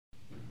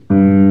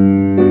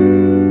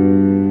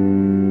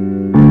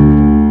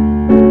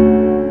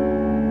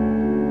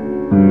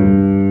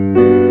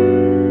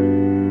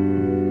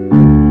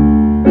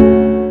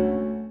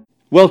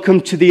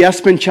Welcome to the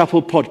Aspen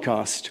Chapel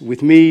podcast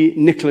with me,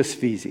 Nicholas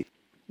Vesey.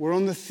 We're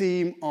on the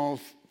theme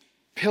of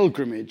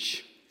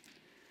pilgrimage.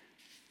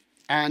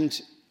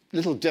 And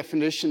little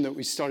definition that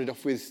we started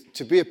off with,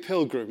 to be a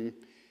pilgrim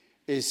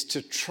is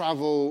to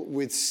travel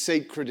with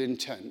sacred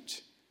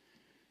intent.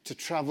 To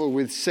travel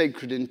with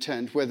sacred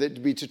intent, whether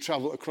it be to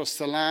travel across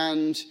the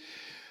land,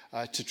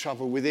 to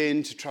travel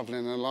within, to travel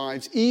in our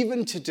lives.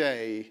 Even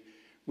today,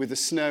 with the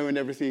snow and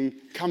everything,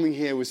 coming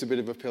here was a bit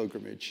of a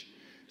pilgrimage.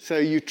 So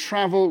you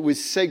travel with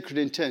sacred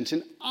intent.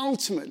 And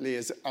ultimately,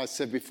 as I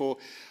said before,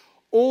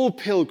 all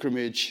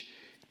pilgrimage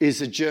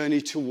is a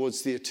journey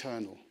towards the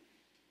eternal.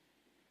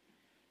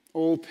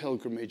 All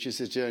pilgrimage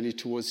is a journey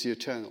towards the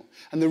eternal.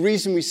 And the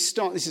reason we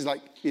start, this is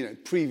like,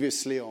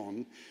 previously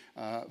on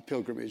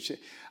pilgrimage.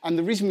 And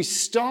the reason we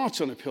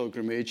start on a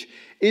pilgrimage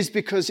is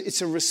because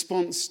it's a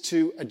response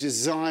to a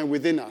desire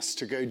within us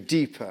to go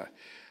deeper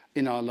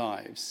in our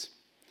lives.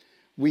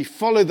 We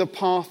follow the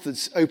path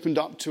that's opened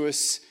up to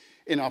us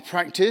in our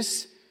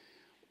practice.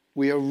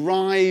 We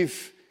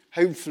arrive,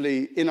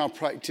 hopefully, in our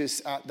practice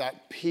at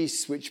that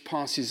peace which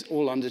passes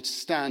all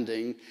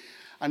understanding.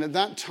 And at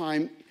that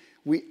time,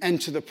 we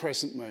enter the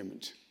present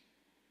moment.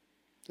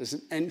 There's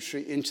an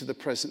entry into the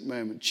present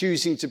moment,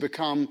 choosing to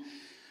become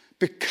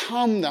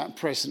that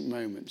present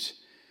moment.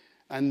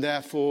 And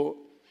therefore,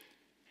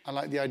 I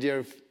like the idea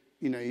of,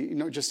 you're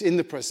not just in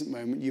the present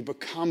moment, you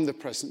become the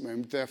present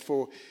moment.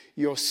 Therefore,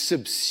 you're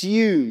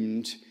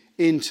subsumed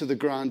into the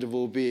ground of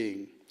all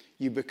being.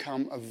 You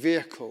become a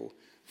vehicle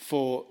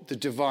for the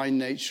divine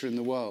nature in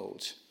the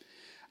world.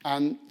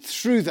 And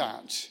through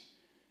that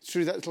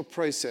little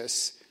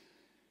process,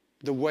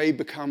 the way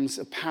becomes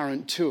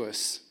apparent to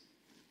us.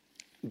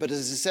 But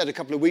as I said a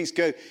couple of weeks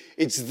ago,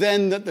 it's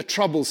then that the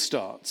trouble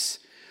starts.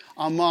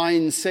 Our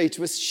minds say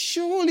to us,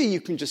 surely you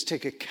can just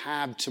take a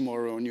cab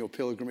tomorrow on your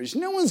pilgrimage.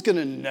 No one's going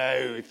to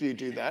know if you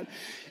do that.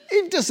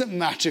 It doesn't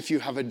matter if you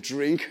have a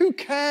drink. Who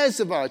cares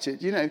about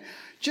it?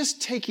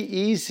 Just take it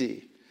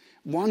easy.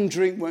 One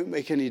drink won't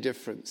make any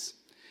difference.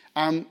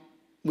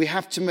 We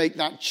have to make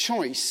that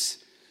choice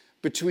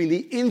between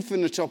the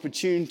infinite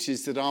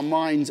opportunities that our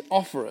minds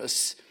offer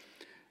us.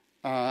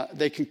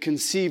 They can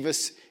conceive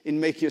us in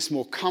making us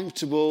more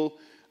comfortable,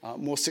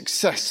 more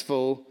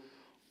successful,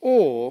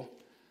 or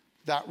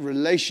that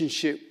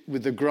relationship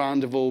with the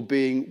ground of all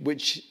being,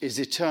 which is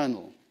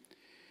eternal.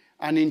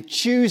 And in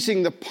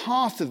choosing the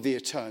path of the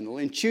eternal,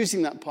 in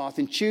choosing that path,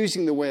 in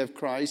choosing the way of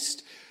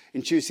Christ,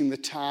 in choosing the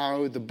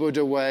Tao, the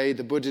Buddha way,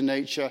 the Buddha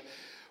nature,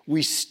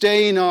 we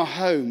stay in our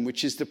home,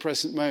 which is the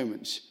present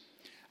moment.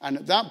 And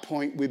at that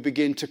point, we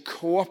begin to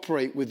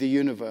cooperate with the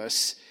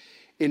universe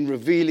in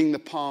revealing the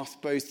path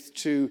both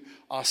to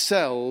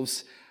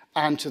ourselves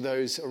and to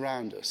those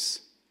around us.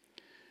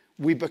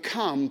 We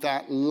become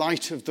that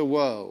light of the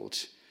world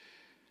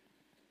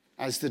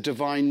as the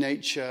divine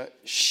nature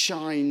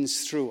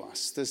shines through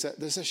us.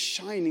 There's a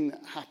shining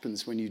that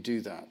happens when you do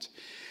that.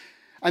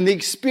 And the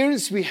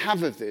experience we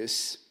have of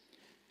this,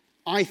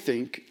 I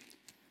think,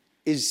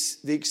 is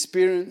the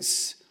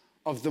experience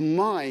of the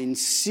mind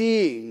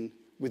seeing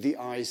with the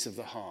eyes of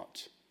the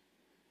heart.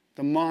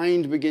 The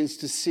mind begins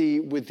to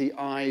see with the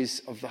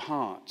eyes of the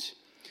heart.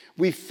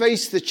 We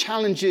face the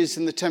challenges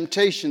and the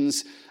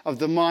temptations of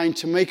the mind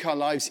to make our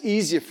lives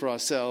easier for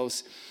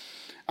ourselves,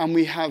 and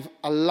we have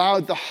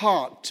allowed the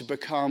heart to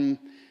become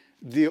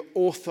the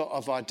author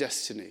of our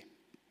destiny.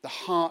 The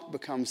heart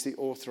becomes the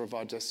author of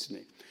our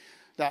destiny.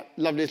 That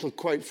lovely little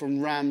quote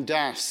from Ram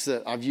Dass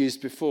that I've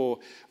used before.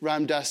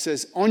 Ram Dass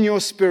says, on your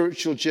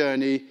spiritual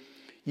journey,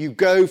 you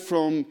go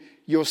from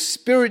your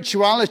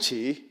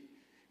spirituality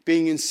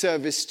being in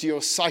service to your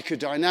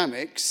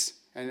psychodynamics,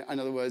 and in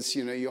other words,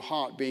 your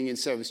heart being in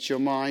service to your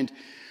mind,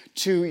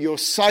 to your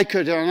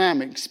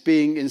psychodynamics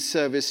being in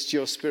service to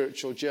your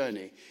spiritual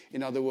journey.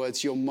 In other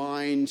words, your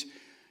mind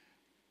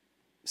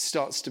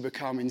starts to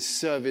become in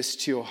service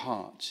to your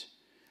heart.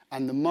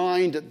 And the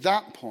mind at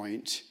that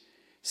point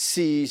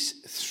sees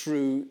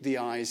through the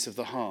eyes of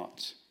the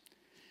heart.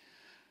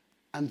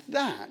 And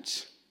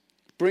that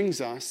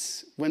brings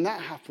us, when that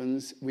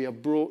happens, we are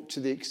brought to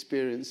the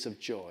experience of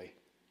joy.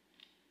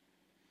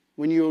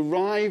 When you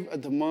arrive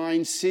at the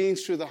mind seeing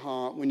through the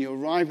heart, when you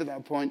arrive at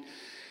that point,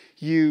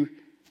 you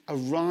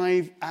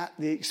arrive at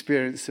the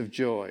experience of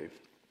joy.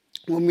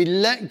 When we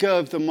let go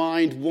of the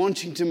mind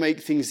wanting to make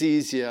things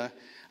easier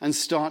and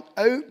start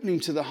opening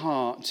to the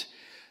heart,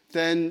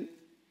 then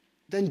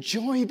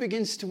joy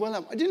begins to well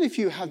up. I don't know if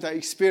you have that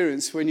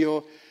experience when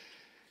you're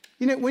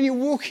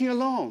walking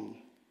along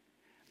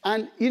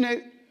and,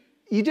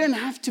 you don't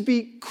have to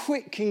be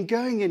quick in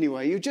going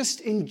anywhere. You're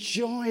just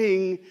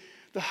enjoying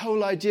the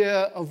whole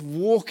idea of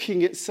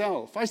walking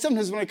itself. When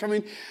I come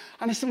in,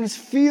 and I sometimes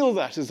feel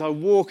that as I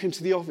walk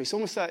into the office,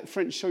 almost like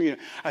French song,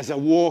 as I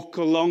walk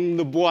along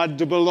the Bois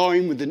de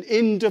Boulogne with an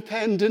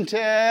independent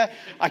air,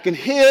 I can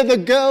hear the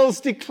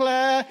girls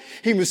declare,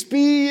 he must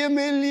be a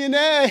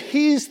millionaire,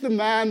 he's the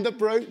man that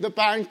broke the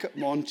bank at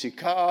Monte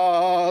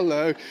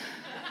Carlo.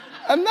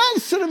 And that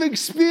sort of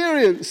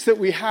experience that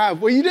we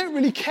have where you don't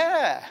really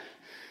care.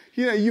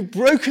 You've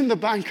broken the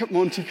bank at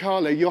Monte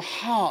Carlo, your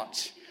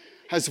heart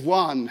has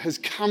won, has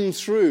come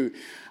through.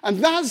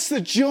 And that's the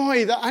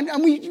joy that,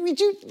 and we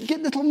do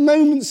get little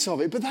moments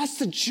of it, but that's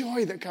the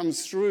joy that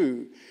comes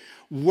through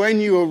when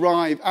you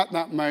arrive at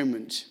that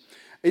moment.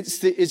 It's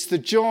the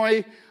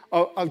joy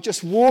of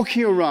just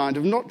walking around,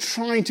 of not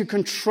trying to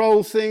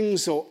control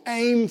things or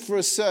aim for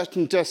a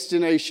certain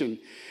destination.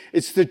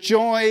 It's the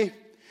joy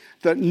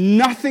that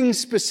nothing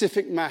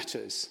specific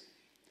matters.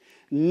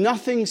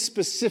 Nothing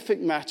specific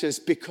matters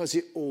because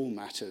it all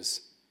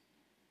matters.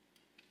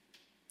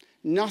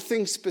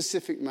 Nothing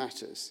specific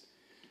matters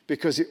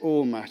because it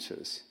all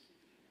matters.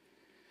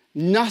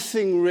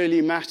 Nothing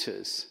really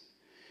matters.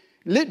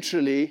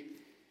 Literally,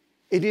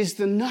 it is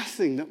the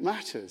nothing that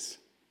matters.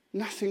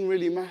 Nothing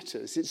really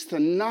matters. It's the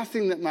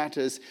nothing that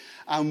matters,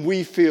 and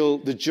we feel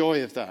the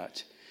joy of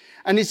that.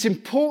 And it's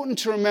important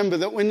to remember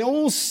that when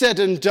all's said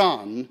and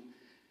done,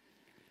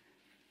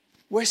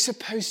 we're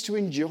supposed to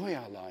enjoy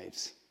our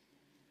lives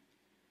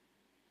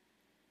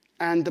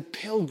and the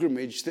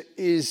pilgrimage that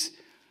is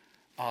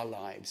our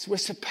lives. We're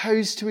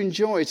supposed to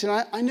enjoy it.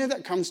 And I know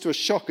that comes to a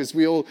shock as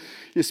you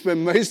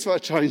spend most of our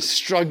time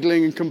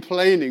struggling and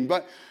complaining.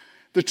 But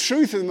the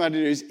truth of the matter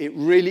is, it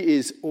really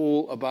is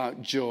all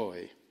about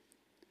joy.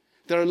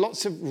 There are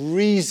lots of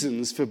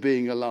reasons for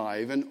being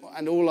alive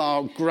and all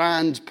our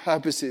grand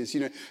purposes,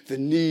 the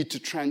need to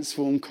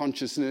transform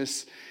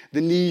consciousness,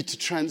 the need to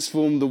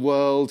transform the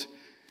world.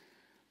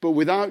 But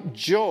without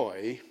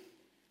joy,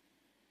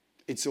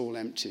 it's all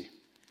empty.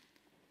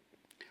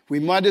 We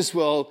might as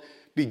well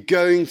be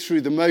going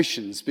through the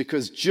motions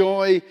because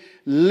joy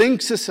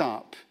links us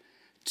up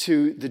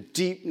to the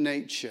deep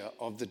nature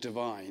of the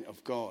divine,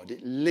 of God.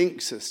 It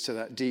links us to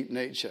that deep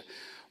nature.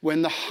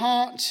 When the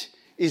heart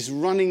is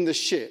running the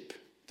ship,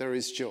 there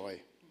is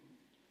joy.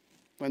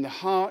 When the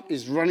heart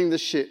is running the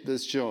ship,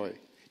 there's joy.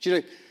 Do you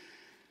know,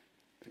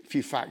 a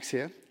few facts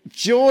here.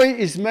 Joy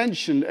is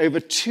mentioned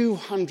over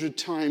 200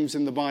 times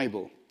in the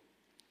Bible.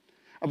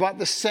 About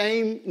the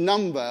same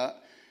number,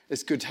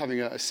 it's good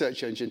having a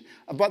search engine,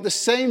 about the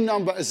same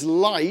number as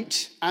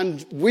light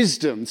and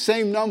wisdom.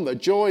 Same number,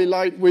 joy,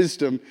 light,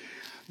 wisdom.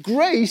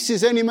 Grace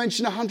is only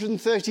mentioned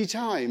 130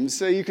 times,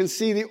 so you can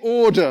see the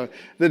order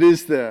that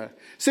is there.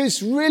 So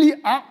it's really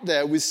up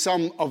there with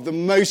some of the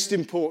most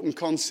important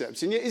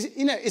concepts. And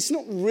it's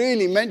not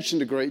really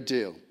mentioned a great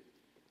deal.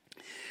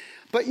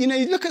 But, you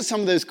look at some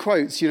of those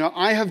quotes,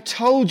 I have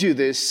told you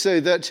this so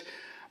that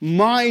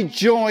my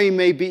joy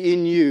may be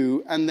in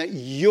you and that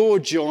your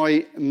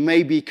joy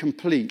may be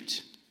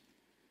complete.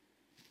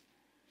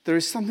 There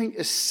is something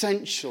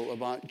essential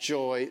about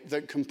joy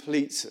that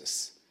completes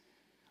us.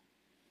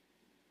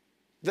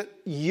 That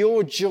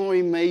your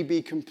joy may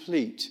be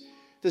complete.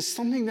 There's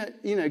something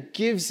that,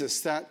 gives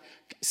us that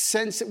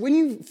sense that when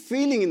you're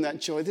feeling in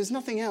that joy, there's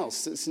nothing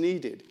else that's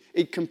needed.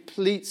 It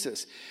completes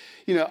us.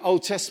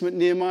 Old Testament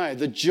Nehemiah,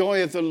 the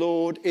joy of the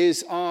Lord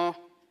is our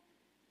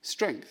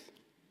strength.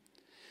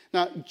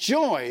 Now,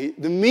 joy,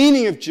 the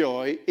meaning of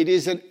joy, it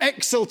is an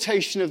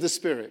exaltation of the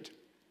Spirit.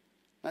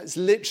 That's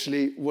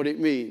literally what it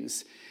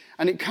means.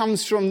 And it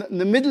comes from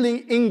the Middle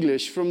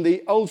English, from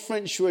the Old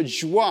French word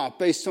joie,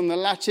 based on the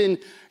Latin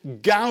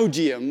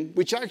gaudium,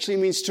 which actually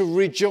means to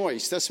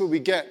rejoice. That's where we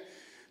get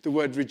the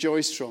word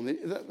rejoice from.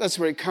 That's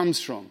where it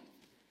comes from.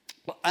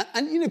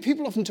 And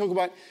people often talk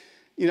about,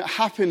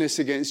 happiness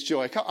against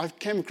joy. I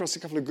came across a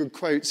couple of good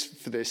quotes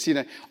for this.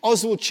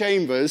 Oswald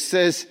Chambers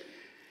says,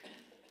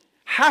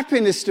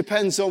 happiness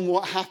depends on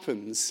what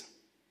happens.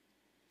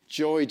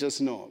 Joy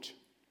does not.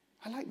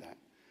 I like that.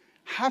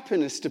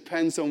 Happiness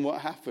depends on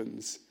what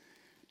happens.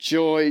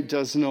 Joy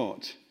does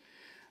not.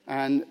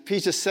 And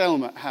Peter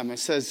Selhammer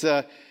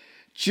says,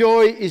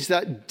 joy is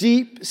that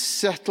deep,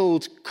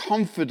 settled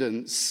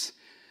confidence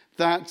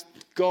that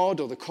God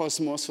or the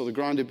cosmos or the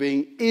grounded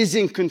being is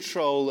in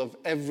control of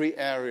every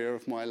area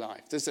of my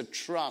life. There's a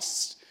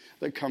trust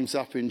that comes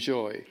up in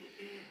joy.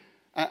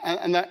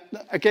 And that,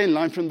 again,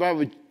 line from the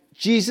Bible,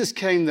 Jesus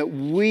came that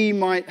we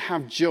might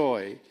have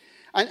joy.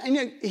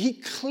 And he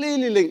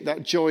clearly linked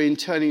that joy in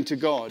turning to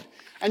God.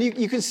 And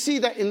you can see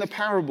that in the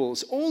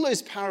parables. All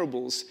those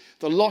parables,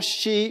 the lost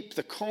sheep,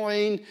 the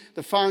coin,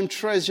 the found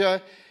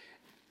treasure,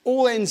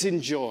 all ends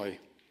in joy.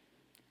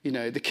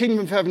 The kingdom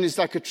of heaven is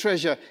like a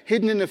treasure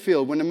hidden in a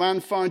field. When a man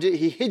found it,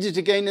 he hid it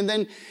again, and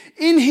then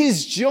in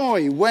his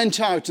joy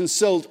went out and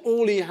sold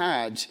all he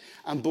had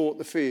and bought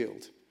the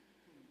field.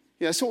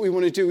 That's what we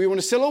want to do. We want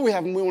to sell all we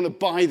have and we want to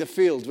buy the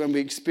field when we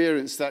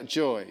experience that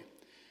joy.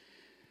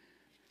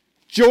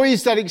 Joy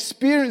is that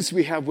experience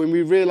we have when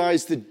we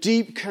realize the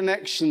deep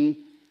connection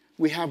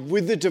we have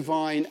with the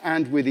divine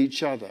and with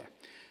each other.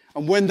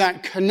 And when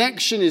that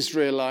connection is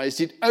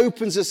realized, it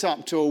opens us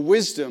up to a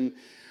wisdom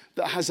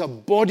that has a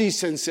body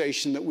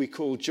sensation that we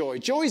call joy.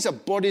 Joy is a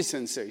body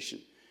sensation.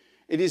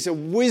 It is a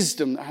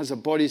wisdom that has a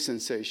body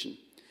sensation.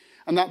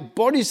 And that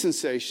body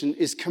sensation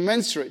is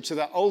commensurate to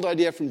that old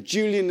idea from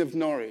Julian of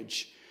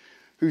Norwich,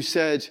 who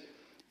said,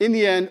 in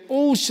the end,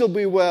 all shall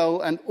be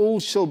well, and all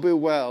shall be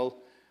well,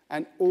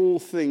 and all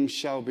things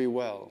shall be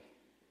well.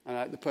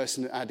 And the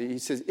person added, he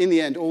says, in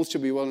the end, all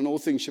shall be well, and all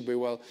things shall be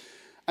well,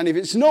 And if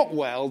it's not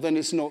well, then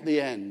it's not the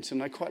end.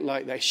 And I quite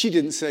like that. She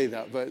didn't say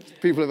that, but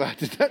people have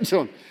added that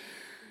on.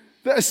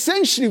 That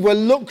essentially we're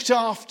looked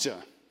after.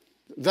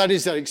 That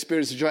is that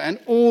experience of joy. And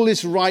all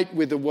is right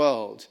with the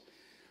world.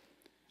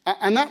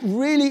 And that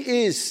really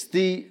is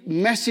the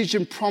message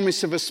and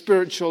promise of a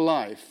spiritual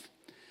life.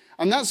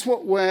 And that's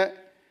what we're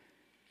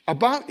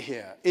about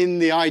here in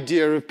the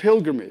idea of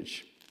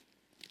pilgrimage.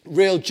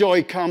 Real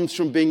joy comes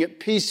from being at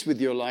peace with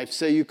your life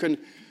so you can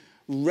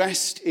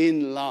rest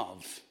in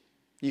love.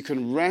 You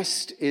can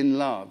rest in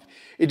love.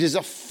 It is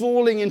a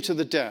falling into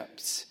the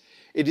depths.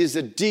 It is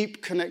a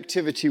deep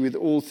connectivity with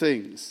all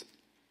things.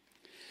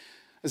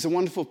 There's a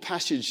wonderful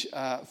passage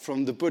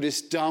from the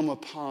Buddhist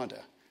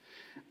Dhammapada,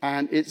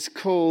 and it's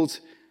called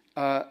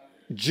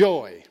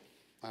Joy.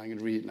 I'm going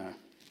to read it now.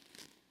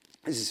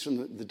 This is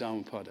from the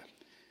Dhammapada.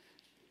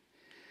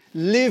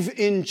 Live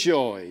in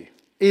joy,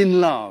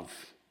 in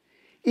love,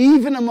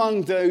 even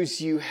among those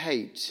you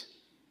hate.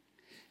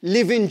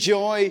 Live in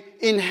joy,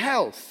 in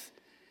health,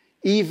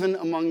 even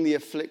among the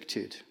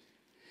afflicted.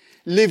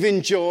 Live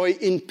in joy,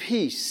 in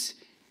peace,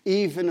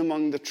 even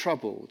among the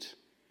troubled.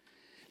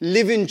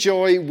 Live in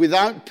joy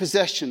without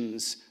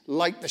possessions,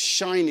 like the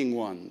shining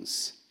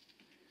ones.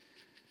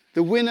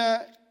 The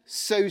winner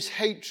sows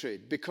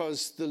hatred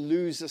because the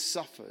loser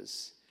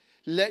suffers.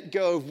 Let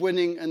go of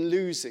winning and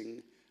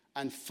losing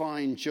and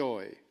find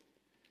joy.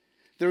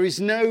 There is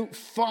no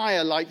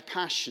fire like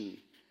passion,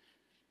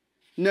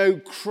 no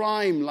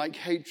crime like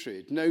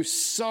hatred, no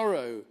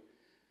sorrow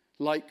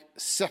like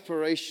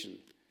separation,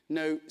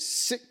 no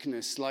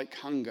sickness like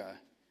hunger,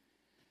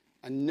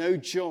 and no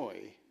joy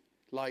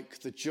like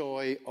the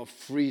joy of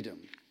freedom.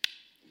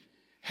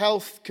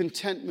 Health,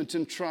 contentment,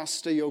 and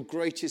trust are your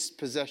greatest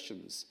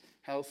possessions.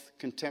 Health,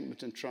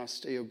 contentment, and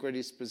trust are your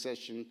greatest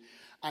possession,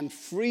 and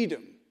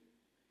freedom,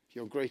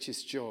 your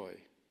greatest joy.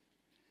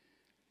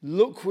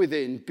 Look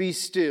within, be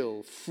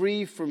still,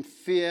 free from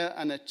fear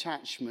and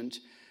attachment.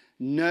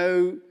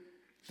 Know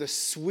the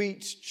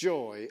sweet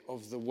joy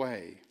of the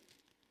way.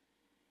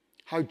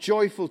 How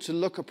joyful to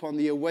look upon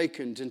the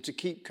awakened and to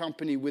keep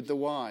company with the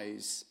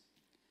wise.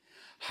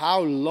 How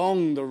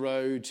long the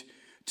road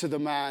to the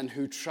man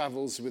who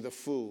travels with a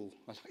fool.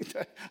 I like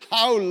that.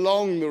 How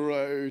long the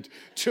road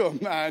to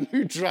a man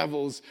who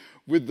travels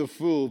with the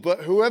fool.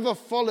 But whoever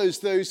follows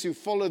those who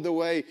follow the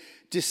way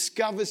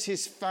discovers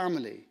his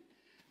family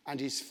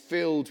and is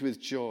filled with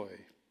joy.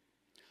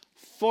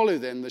 Follow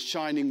then the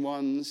shining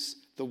ones,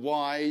 the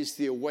wise,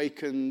 the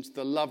awakened,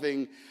 the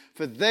loving,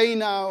 for they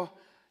know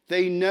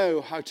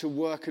how to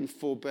work and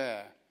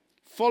forbear.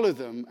 Follow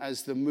them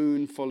as the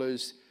moon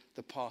follows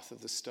the path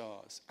of the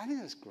stars. I think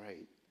that's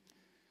great.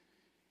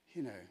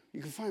 You know,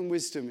 you can find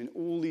wisdom in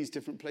all these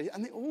different places,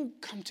 and they all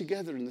come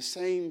together in the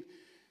same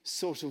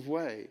sort of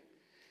way.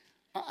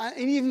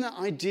 And even that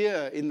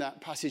idea in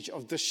that passage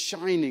of the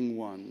shining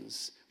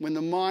ones, when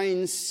the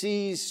mind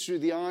sees through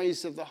the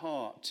eyes of the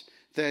heart,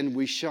 then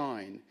we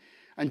shine.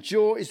 And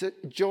joy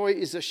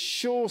is a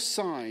sure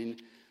sign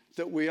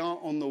that we are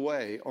on the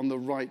way, on the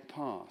right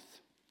path.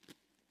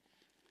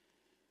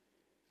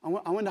 I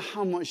wonder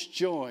how much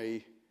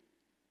joy,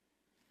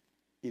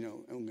 you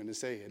know, I'm going to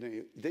say here, don't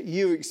you, that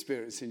you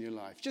experience in your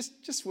life.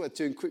 Just worth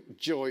doing a quick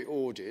joy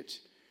audit.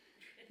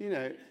 You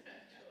know,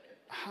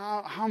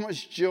 how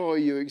much joy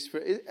you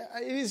experience.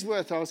 It is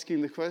worth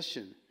asking the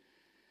question.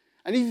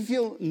 And if you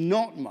feel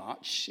not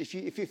much, if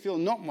you feel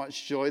not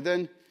much joy,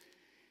 then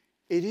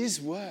it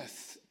is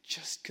worth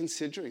just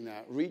considering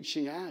that,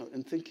 reaching out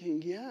and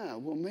thinking, yeah,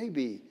 well,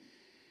 maybe,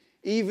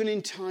 even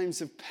in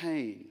times of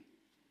pain.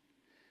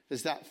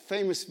 There's that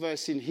famous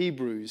verse in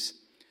Hebrews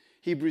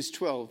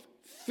 12,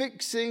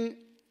 fixing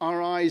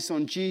our eyes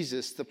on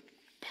Jesus, the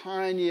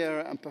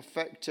pioneer and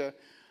perfecter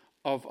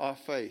of our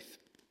faith.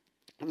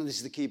 And this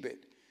is the key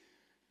bit.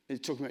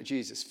 It's talking about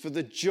Jesus. For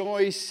the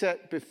joy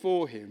set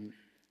before him,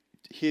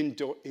 he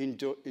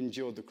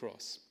endured the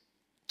cross.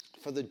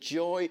 For the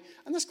joy,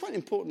 and that's quite an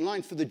important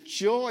line, for the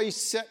joy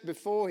set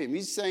before him.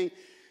 He's saying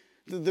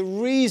that the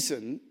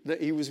reason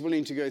that he was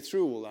willing to go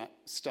through all that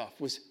stuff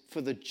was for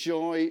the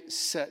joy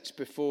set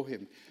before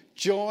him.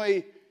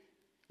 Joy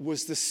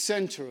was the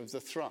center of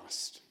the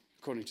thrust,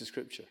 according to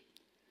Scripture.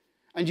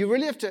 And you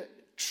really have to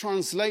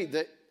translate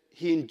that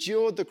he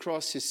endured the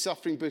cross, his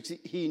suffering, because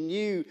he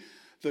knew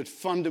that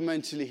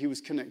fundamentally he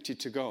was connected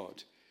to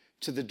God,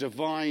 to the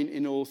divine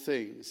in all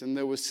things. And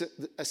there was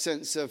a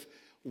sense of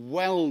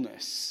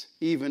wellness,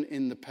 even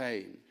in the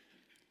pain.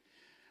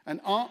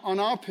 And on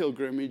our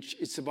pilgrimage,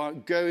 it's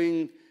about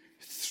going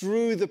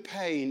through the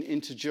pain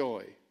into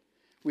joy.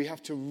 We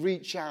have to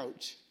reach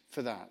out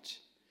for that.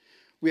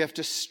 We have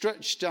to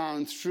stretch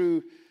down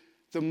through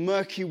the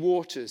murky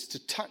waters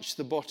to touch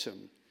the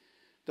bottom.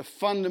 The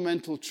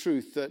fundamental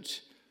truth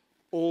that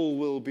all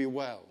will be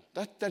well.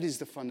 That is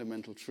the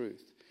fundamental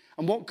truth.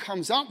 And what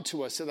comes up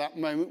to us at that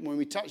moment when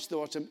we touch the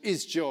bottom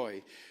is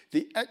joy.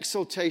 The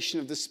exaltation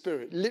of the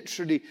Spirit,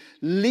 literally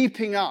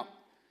leaping up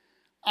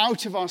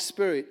out of our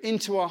spirit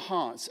into our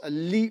hearts, a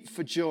leap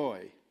for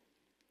joy.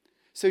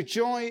 So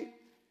joy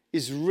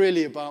is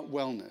really about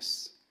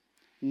wellness,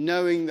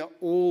 knowing that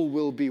all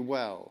will be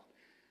well.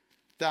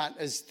 that,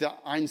 as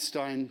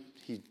Einstein,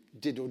 he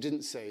did or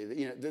didn't say,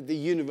 that the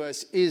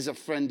universe is a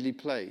friendly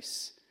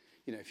place.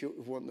 If you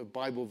want the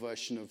Bible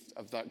version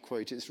of that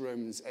quote, it's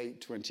Romans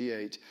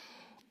 8:28.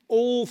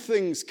 All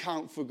things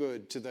count for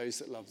good to those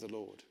that love the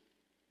Lord.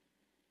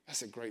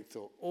 That's a great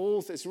thought.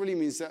 This really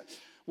means that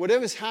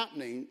whatever's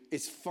happening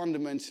is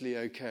fundamentally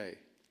okay.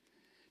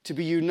 To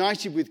be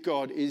united with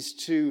God is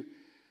to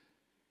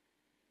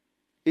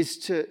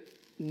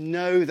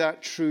know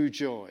that true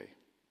joy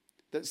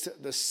that's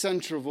at the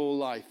center of all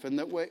life and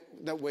that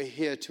we're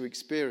here to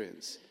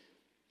experience.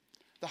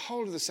 The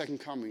whole of the second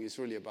coming is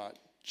really about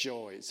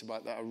joy. It's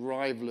about that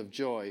arrival of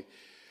joy.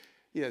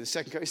 The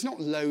second coming, it's not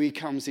lo, he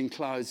comes in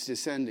clouds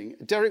descending.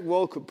 Derek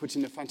Walcott put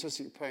in a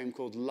fantastic poem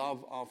called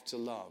Love After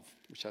Love,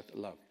 which I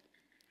love.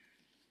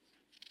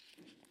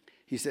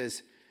 He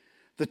says,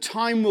 the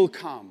time will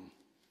come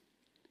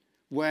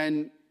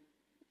when,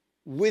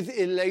 with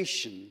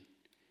elation,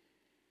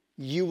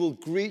 you will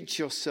greet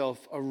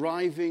yourself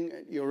arriving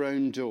at your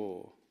own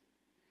door,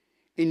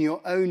 in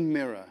your own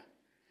mirror,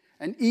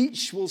 and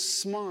each will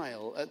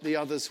smile at the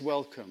other's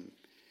welcome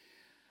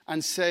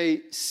and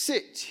say,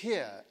 sit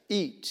here,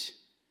 eat.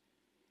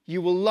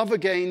 You will love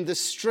again the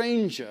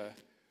stranger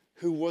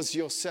who was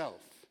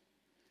yourself.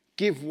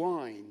 Give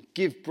wine,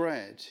 give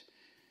bread,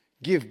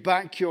 give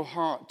back your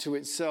heart to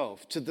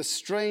itself, to the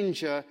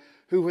stranger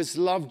who has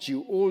loved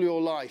you all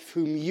your life,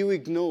 whom you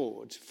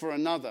ignored for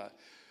another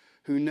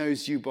who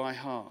knows you by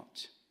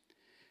heart.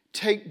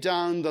 Take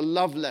down the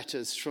love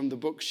letters from the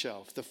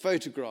bookshelf, the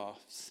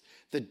photographs,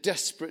 the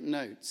desperate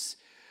notes.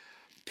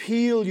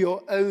 Peel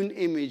your own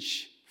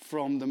image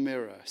from the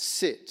mirror.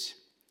 Sit,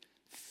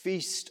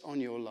 feast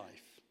on your life.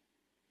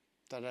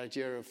 That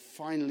idea of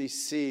finally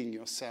seeing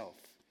yourself.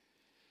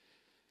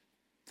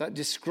 That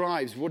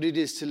describes what it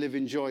is to live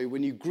in joy.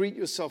 When you greet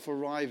yourself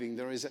arriving,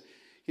 there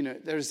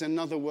is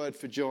another word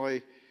for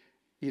joy,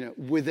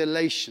 with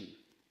elation.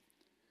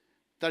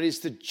 That is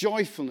the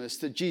joyfulness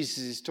that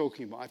Jesus is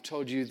talking about. I've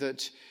told you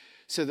that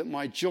so that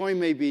my joy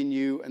may be in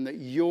you and that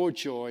your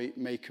joy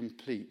may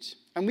complete.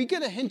 And we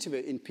get a hint of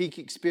it in peak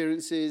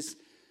experiences,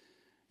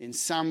 in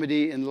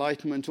samadhi,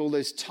 enlightenment, all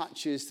those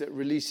touches that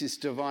releases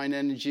divine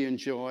energy and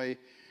joy.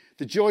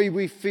 The joy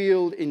we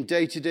feel in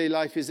day-to-day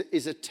life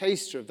is a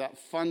taster of that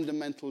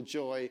fundamental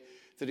joy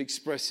that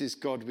expresses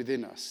God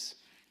within us.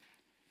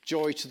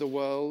 Joy to the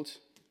world.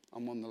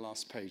 I'm on the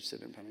last page, so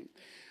don't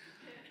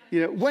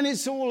panic. When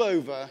it's all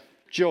over,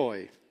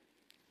 joy.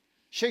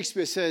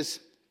 Shakespeare says,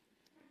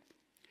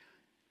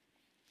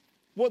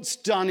 what's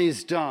done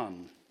is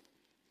done.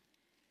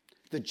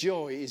 The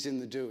joy is in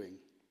the doing.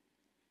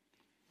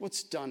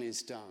 What's done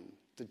is done.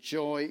 The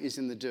joy is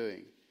in the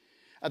doing.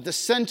 At the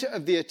center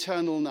of the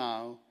eternal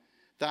now,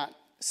 that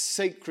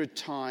sacred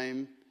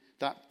time,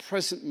 that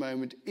present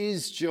moment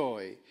is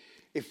joy,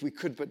 if we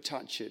could but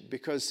touch it,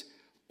 because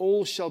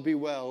all shall be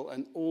well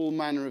and all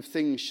manner of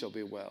things shall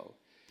be well,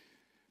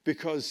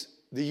 because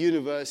the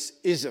universe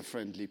is a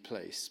friendly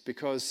place,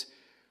 because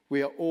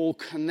we are all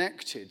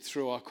connected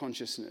through our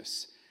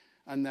consciousness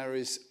and there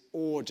is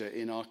order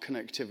in our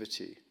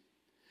connectivity.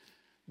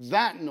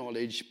 That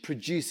knowledge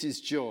produces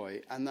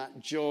joy, and that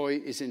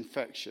joy is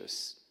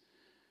infectious.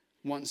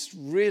 Once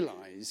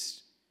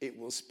realized, it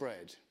will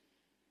spread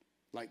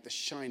like the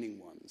shining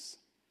ones.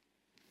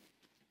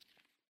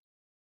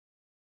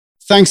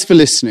 Thanks for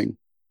listening.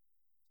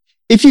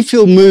 If you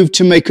feel moved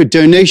to make a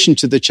donation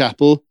to the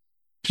chapel,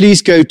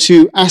 please go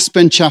to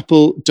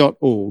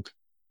aspenchapel.org.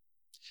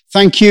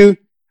 Thank you.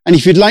 And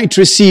if you'd like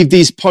to receive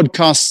these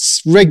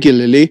podcasts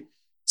regularly,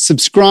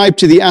 subscribe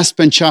to the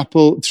Aspen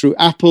Chapel through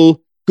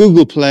Apple,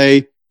 Google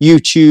Play,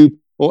 YouTube,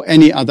 or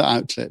any other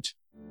outlet.